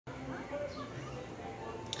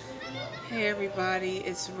Hey everybody,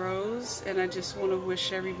 it's Rose, and I just want to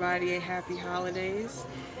wish everybody a happy holidays.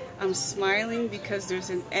 I'm smiling because there's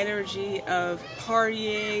an energy of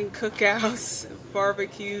partying, cookouts,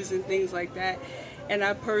 barbecues, and things like that. And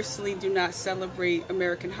I personally do not celebrate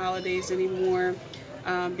American holidays anymore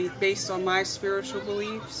based on my spiritual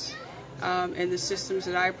beliefs and the systems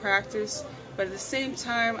that I practice. But at the same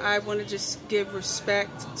time, I want to just give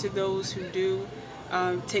respect to those who do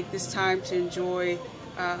take this time to enjoy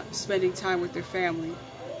spending time with their family.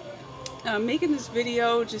 I'm making this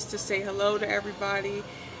video just to say hello to everybody,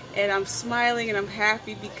 and I'm smiling and I'm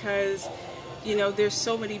happy because, you know, there's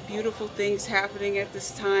so many beautiful things happening at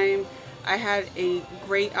this time. I had a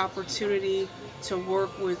great opportunity to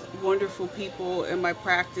work with wonderful people in my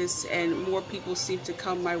practice, and more people seem to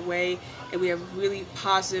come my way, and we have really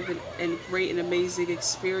positive and great and amazing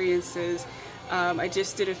experiences. I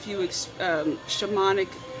just did a few shamanic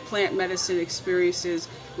plant medicine experiences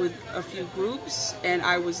with a few groups, and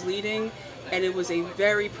I was leading, and it was a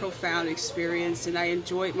very profound experience, and I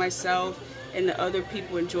enjoyed myself, and the other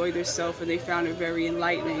people enjoyed themselves, and they found it very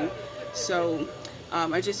enlightening. So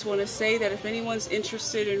I just want to say that if anyone's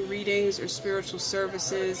interested in readings or spiritual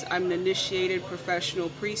services, I'm an initiated professional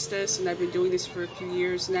priestess, and I've been doing this for a few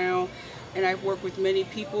years now, and I've worked with many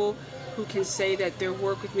people who can say that their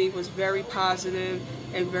work with me was very positive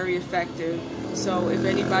and very effective. So if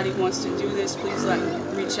anybody wants to do this, please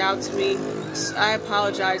reach out to me. I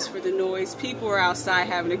apologize for the noise. People are outside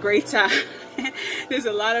having a great time. There's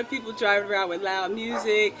a lot of people driving around with loud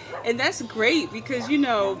music, and that's great because, you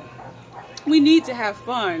know, we need to have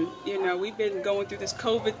fun. You know, we've been going through this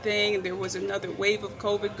COVID thing, and there was another wave of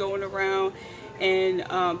COVID going around, and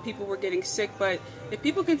people were getting sick. But if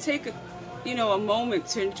people can take a moment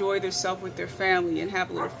to enjoy themselves with their family and have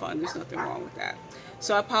a little fun, there's nothing wrong with that.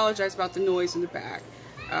 So I apologize about the noise in the back.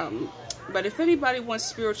 But if anybody wants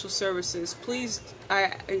spiritual services, please,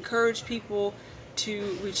 I encourage people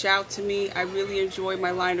to reach out to me. I really enjoy my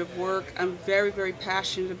line of work. I'm very, very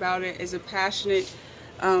passionate about it.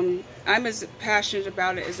 I'm as passionate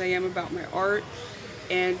about it as I am about my art,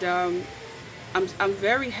 and I'm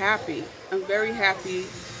very happy. I'm very happy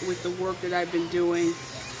with the work that I've been doing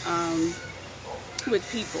with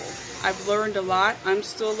people. I've learned a lot. I'm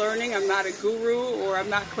still learning. I'm not a guru, or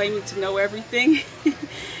I'm not claiming to know everything.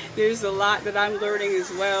 There's a lot that I'm learning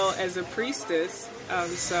as well as a priestess.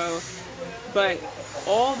 But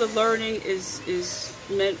all the learning is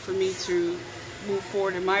meant for me to move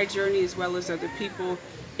forward in my journey, as well as other people,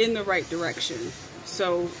 in the right direction.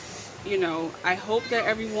 So, you know, I hope that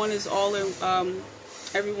everyone is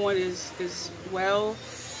everyone is well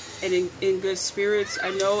and in good spirits.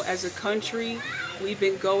 I know as a country, we've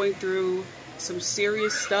been going through some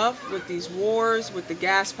serious stuff with these wars, with the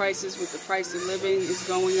gas prices, with the price of living is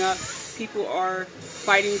going up. People are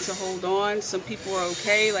fighting to hold on. Some people are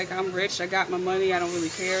okay, like I'm rich, I got my money, I don't really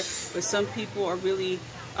care. But some people are really,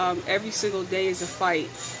 every single day is a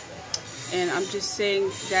fight. And I'm just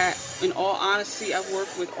saying that, in all honesty, I've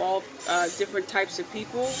worked with all different types of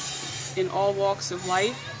people in all walks of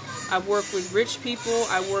life. I've worked with rich people,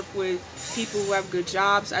 I work with people who have good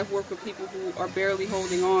jobs, I've worked with people who are barely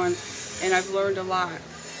holding on, and I've learned a lot.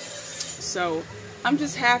 So I'm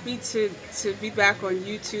just happy to be back on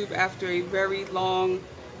YouTube after a very long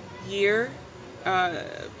year.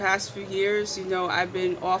 Past few years, you know, I've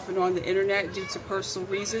been off and on the internet due to personal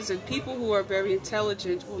reasons, and people who are very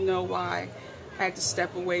intelligent will know why I had to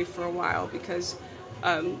step away for a while, because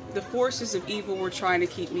the forces of evil were trying to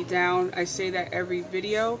keep me down. I say that every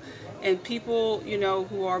video, and people, you know,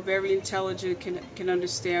 who are very intelligent can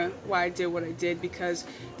understand why I did what I did, because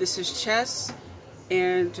this is chess,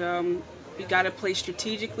 and you got to play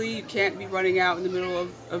strategically. You can't be running out in the middle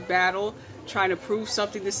of battle trying to prove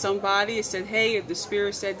something to somebody. It said, hey, if the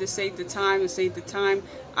spirit said this ain't the time, this ain't the time,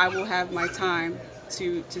 I will have my time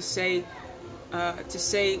to say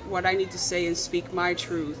what I need to say and speak my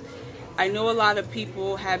truth. I know a lot of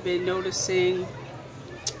people have been noticing,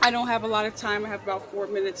 I don't have a lot of time, I have about 4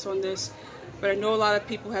 minutes on this, but I know a lot of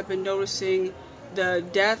people have been noticing the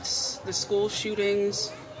deaths, the school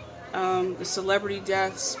shootings, the celebrity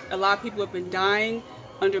deaths. A lot of people have been dying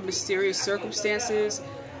under mysterious circumstances.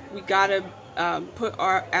 We gotta put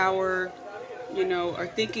our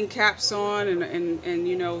thinking caps on and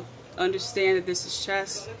you know, understand that this is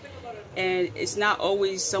chess, and it's not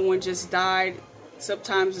always someone just died.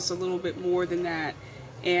 Sometimes it's a little bit more than that,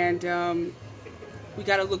 and we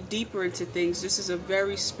got to look deeper into things. This is a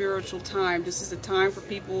very spiritual time. This is a time for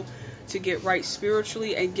people to get right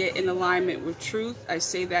spiritually and get in alignment with truth. I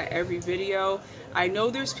say that every video. I know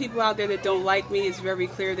there's people out there that don't like me. It's very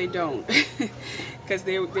clear they don't, because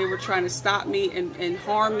they were trying to stop me and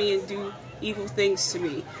harm me and do evil things to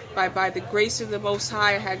me. By the grace of the Most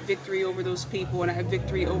High, I had victory over those people, and I had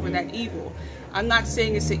victory over that evil. I'm not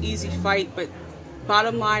saying it's an easy fight, but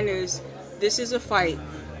bottom line is, this is a fight.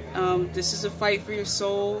 This is a fight for your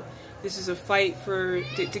soul. This is a fight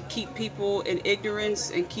to keep people in ignorance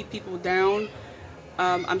and keep people down.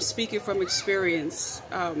 I'm speaking from experience.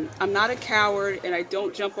 I'm not a coward, and I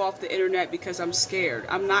don't jump off the internet because I'm scared.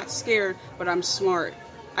 I'm not scared, but I'm smart.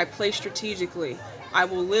 I play strategically. I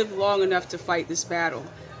will live long enough to fight this battle.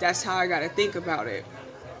 That's how I got to think about it.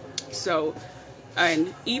 So,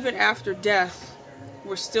 and even after death,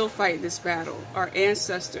 we're still fighting this battle. Our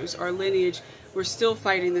ancestors, our lineage, we're still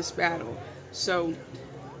fighting this battle. So,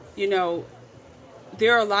 you know,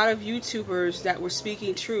 there are a lot of YouTubers that were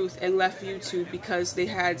speaking truth and left YouTube because they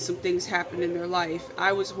had some things happen in their life.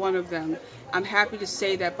 I was one of them. I'm happy to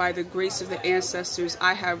say that by the grace of the ancestors,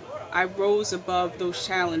 I rose above those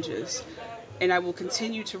challenges. And I will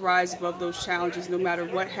continue to rise above those challenges no matter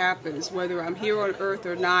what happens. Whether I'm here on earth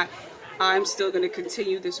or not, I'm still going to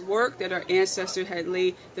continue this work that our ancestors had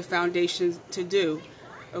laid the foundation to do.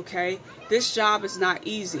 Okay? This job is not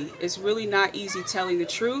easy. It's really not easy telling the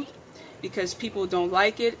truth, because people don't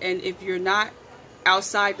like it. And if you're not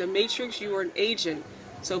outside the matrix, you are an agent.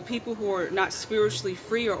 So people who are not spiritually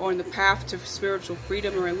free or on the path to spiritual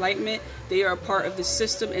freedom or enlightenment, they are a part of the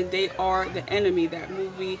system, and they are the enemy. That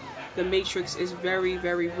movie, The Matrix, is very,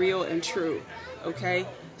 very real and true. Okay?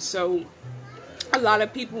 So a lot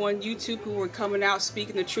of people on YouTube who were coming out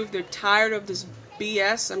speaking the truth, they're tired of this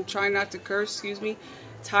BS. I'm trying not to curse, excuse me.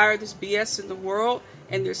 Tired of this BS in the world,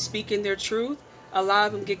 and they're speaking their truth. A lot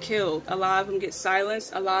of them get killed. A lot of them get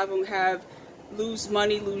silenced. A lot of them lose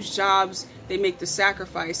money, lose jobs. They make the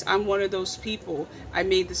sacrifice. I'm one of those people. I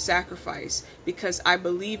made the sacrifice because I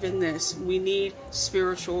believe in this. We need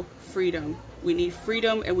spiritual freedom. We need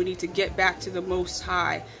freedom, and we need to get back to the Most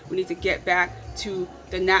High. We need to get back to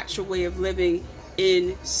the natural way of living,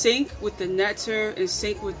 in sync with the nectar, in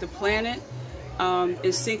sync with the planet,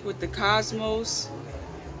 in sync with the cosmos.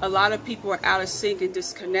 A lot of people are out of sync and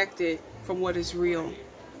disconnected from what is real.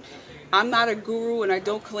 I'm not a guru, and I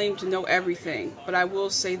don't claim to know everything, but I will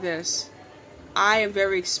say this. I am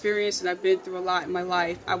very experienced, and I've been through a lot in my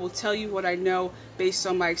life. I will tell you what I know based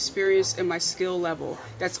on my experience and my skill level.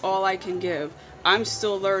 That's all I can give. I'm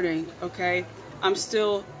still learning, okay? I'm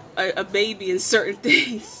still a baby in certain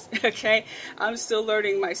things, okay? I'm still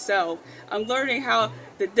learning myself. I'm learning how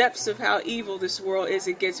the depths of how evil this world is.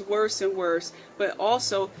 It gets worse and worse, but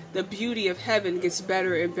also the beauty of heaven gets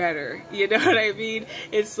better and better. You know what I mean?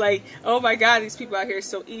 It's like, oh my God, these people out here are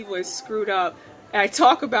so evil and screwed up. And I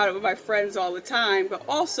talk about it with my friends all the time, but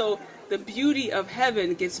also the beauty of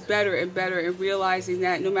heaven gets better and better, and realizing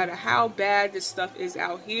that no matter how bad this stuff is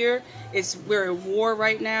out here, we're in war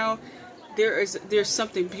right now. There's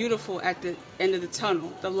something beautiful at the end of the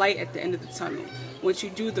tunnel, the light at the end of the tunnel. Once you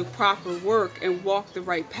do the proper work and walk the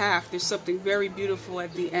right path, there's something very beautiful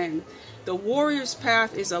at the end. The warrior's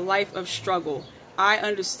path is a life of struggle. I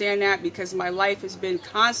understand that because my life has been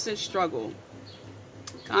constant struggle,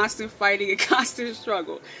 constant fighting and constant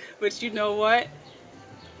struggle. But you know what?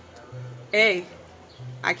 Hey,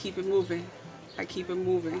 I keep it moving. I keep it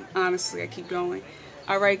moving. Honestly, I keep going.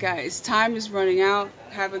 All right, guys, time is running out.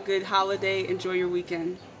 Have a good holiday. Enjoy your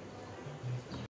weekend.